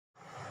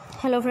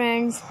Hello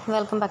friends,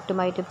 welcome back to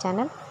my YouTube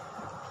channel.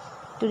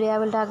 Today I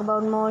will talk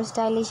about more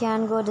stylish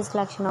and gorgeous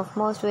collection of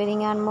most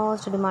wearing and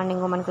most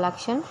demanding woman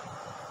collection.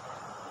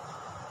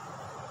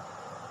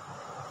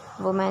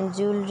 Woman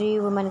jewelry,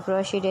 woman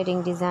crochet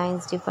dating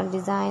designs, different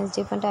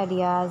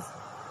ideas,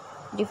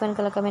 different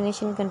color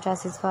combination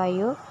contrasts for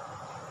you.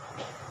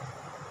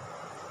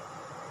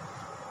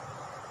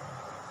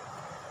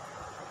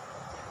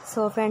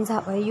 So friends,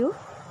 how are you?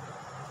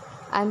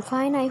 I'm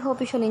fine. I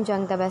hope you shall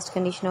enjoy the best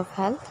condition of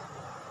health.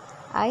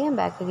 I am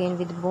back again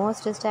with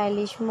most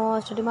stylish,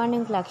 most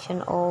demanding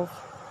collection of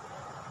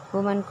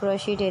woman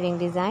crochet tearing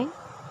design,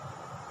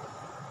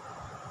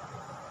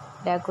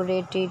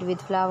 decorated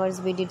with flowers,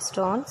 beaded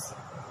stones.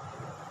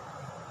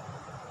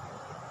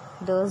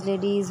 Those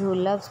ladies who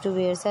loves to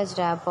wear such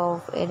type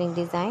of earring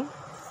design.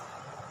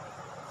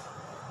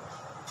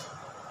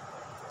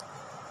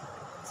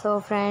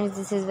 So friends,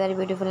 this is very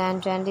beautiful and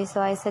trendy,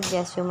 so I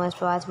suggest you must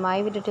watch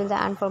my video till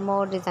the end for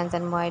more designs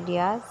and more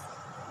ideas.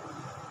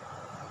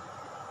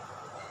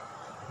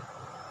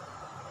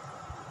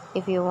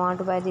 If you want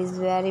to buy this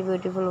very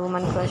beautiful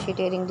woman crochet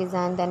tearing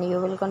design, then you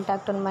will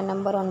contact on my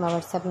number, on my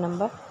WhatsApp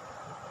number.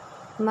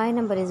 My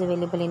number is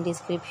available in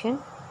description.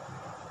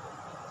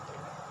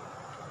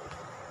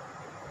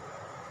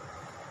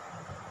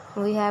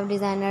 We have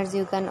designers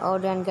you can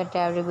order and get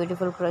every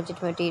beautiful crochet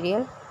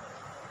material,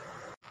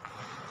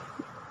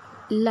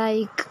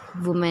 like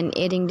woman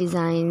earring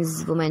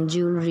designs, woman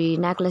jewelry,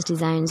 necklace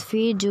designs,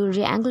 feet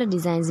jewelry, anklet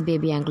designs,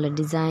 baby anklet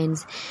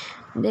designs,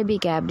 baby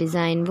cap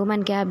design,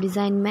 woman cap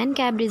design, man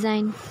cap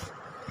design,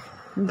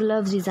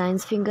 gloves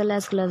designs,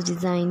 fingerless gloves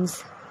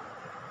designs,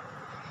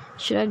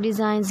 shrug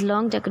designs,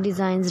 long checker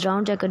designs,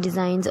 round checker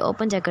designs,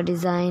 open checker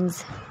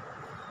designs,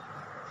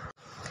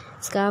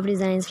 scarf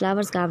designs,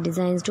 flower scarf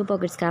designs, two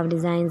pocket scarf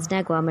designs,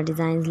 neck warmer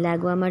designs,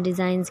 leg warmer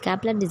designs,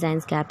 caplet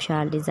designs, cap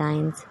shawl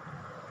designs,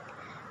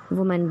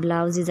 woman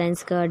blouse designs,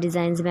 skirt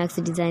designs,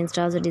 maxi designs,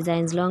 trouser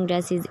designs, long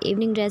dresses,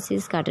 evening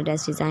dresses, skirt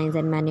dress designs,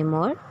 and many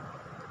more.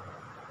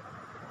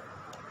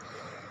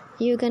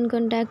 You can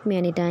contact me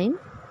anytime.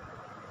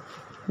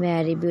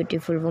 Very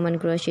beautiful woman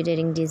crochet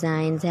earring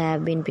designs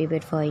have been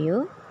prepared for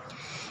you.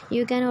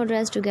 You can order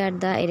us to get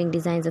the earring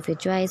designs of your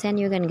choice, and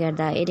you can get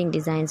the earring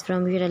designs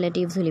from your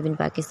relatives who live in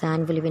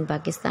Pakistan.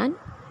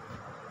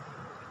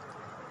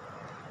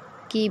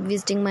 Keep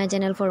visiting my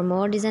channel for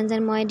more designs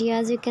and more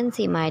ideas. You can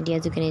see my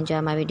ideas, you can enjoy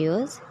my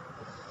videos.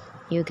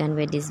 You can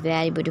wear these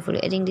very beautiful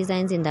earring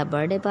designs in the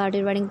birthday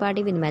party, wedding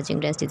party with matching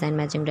dress design,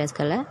 matching dress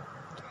color.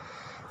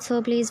 So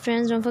please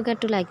friends, don't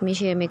forget to like me,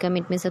 share me,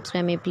 comment me,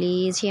 subscribe me.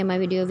 Please share my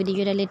video with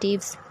your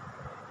relatives,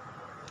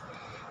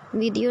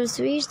 with your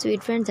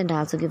sweet friends, and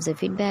also give the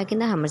feedback in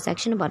the comment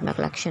section about my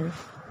collection.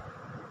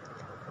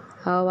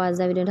 How was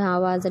the video?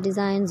 How was the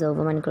designs of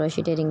woman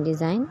crochet earring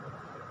design?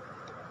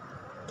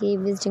 Keep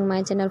visiting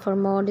my channel for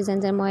more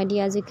designs and more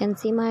ideas. You can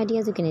see my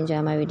ideas, you can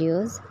enjoy my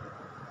videos.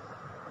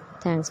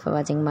 Thanks for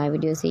watching my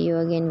video. See you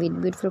again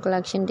with beautiful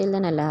collection. Till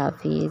then, Allah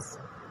Hafiz.